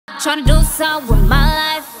Tryna do something with my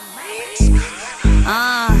life.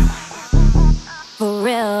 For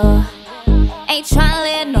real. Ain't tryna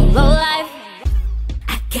live no low life.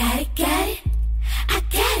 I got it, got it. I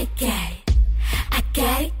got it, got it. I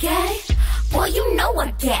got it, got it. Boy, you know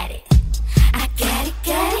I got it. I got it,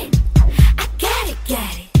 got it. I got it,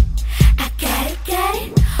 got it. I got it, got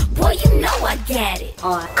it. Boy, you know I got it.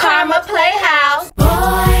 On Karma Playhouse.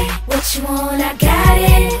 Boy, what you want, I got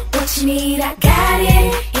it. What you need, I got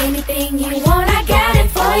it. Anything you want, I got it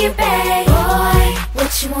for you, babe. Boy,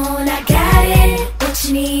 what you want, I got it. What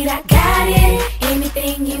you need, I got it.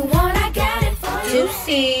 Anything you want, I got it for you.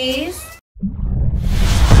 Juicies.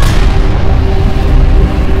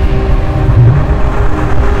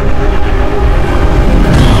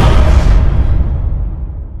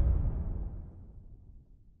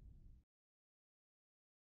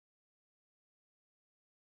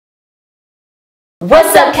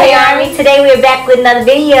 What's up, K-Army? Today we're back with another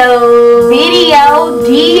video.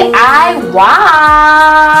 DIY.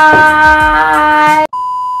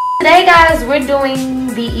 Today, guys, we're doing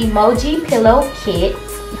the emoji pillow kit.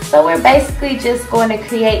 So we're basically just going to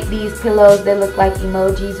create these pillows that look like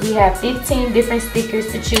emojis. We have 15 different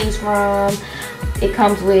stickers to choose from. It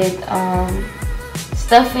comes with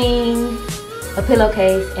stuffing, a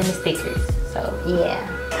pillowcase, and the stickers. So yeah.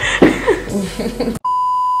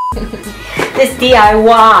 This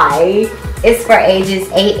DIY is for ages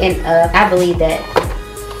 8 and up. I believe that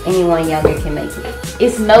anyone younger can make it.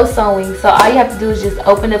 It's no sewing, so all you have to do is just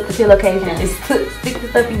open up the pillowcase and just stick the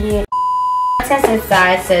stuff in. Contents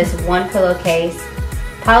inside says 1 pillowcase,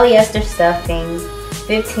 polyester stuffing,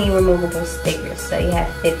 15 removable stickers. So you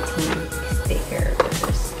have 15 stickers.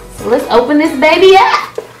 So let's open this baby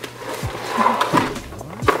up.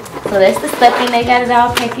 So that's the stuffing. They got it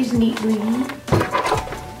all packaged neatly.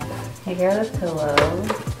 Here are the pillows.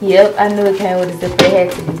 Yep, I knew it came with a zipper. It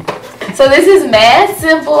had to be. So this is mad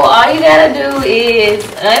simple. All you gotta do is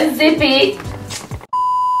unzip it.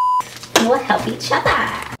 We'll help each other.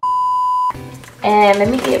 And let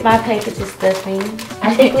me get my package of stuffing.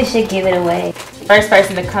 I think we should give it away. First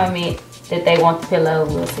person to comment that they want the pillow,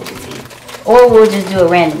 we'll send it to you. Or we'll just do it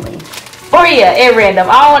randomly. Or yeah, at random.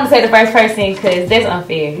 I don't want to say the first person because that's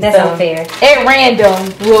unfair. That's unfair. At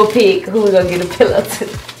random, we'll pick who we're gonna get a pillow to.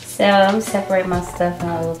 So I'm gonna separate my stuffing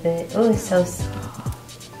a little bit. Oh, it's so soft.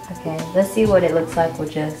 Okay, let's see what it looks like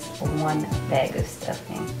with just 1 bag of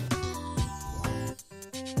stuffing.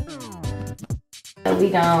 So we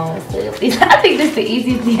gon' I think this is the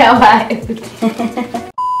easiest DIY ever.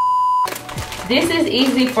 This is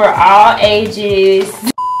easy for all ages.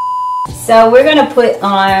 So we're gonna put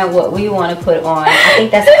on what we want to put on. I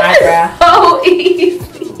think that's the eyebrow. So easy.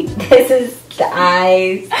 This is the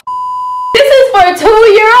eyes. This is for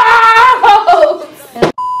 2-year-olds.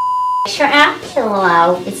 Make sure our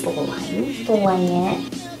pillow is bland.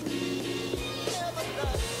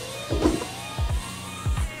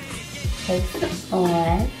 Place it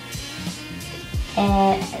on.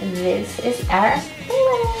 And this is our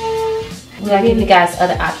pillow. We're gonna give you guys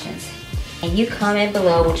other options. And you comment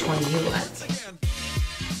below which one you like.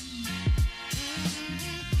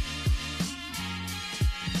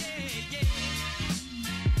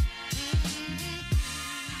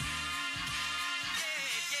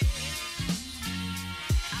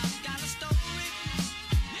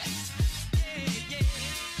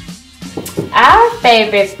 Our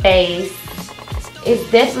favorite face is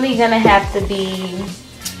definitely gonna have to be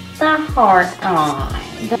the heart on.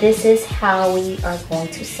 This is how we are going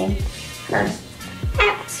to send her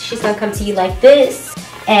out. She's gonna come to you like this,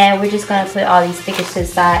 and we're just gonna put all these stickers to the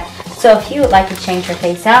side. So if you would like to change her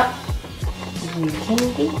face out, you can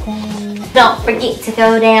do that. Don't forget to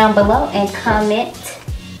go down below and comment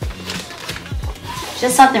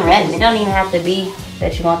just something random. It don't even have to be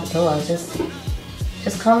that you want the pillow.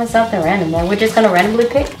 Just comment something random, and we're just gonna randomly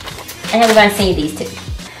pick, and then we're gonna send you these 2.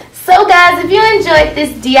 So guys, if you enjoyed this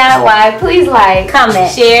DIY, please like, comment,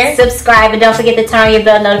 share, subscribe, and don't forget to turn on your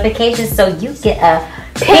bell notifications so you get a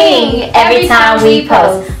ping every time we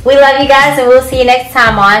post. We love you guys, and we'll see you next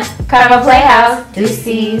time on Karma Playhouse.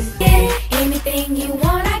 Deuces. Anything you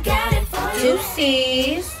want, I got it for you.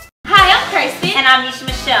 Juicies. Hi, I'm Kirsten. And I'm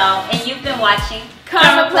Miesha, and you've been watching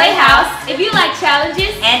Karma Playhouse. If you like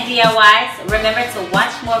challenges and DIYs, remember to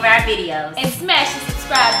watch more of our videos. And smash the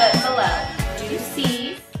subscribe button below. Juicy.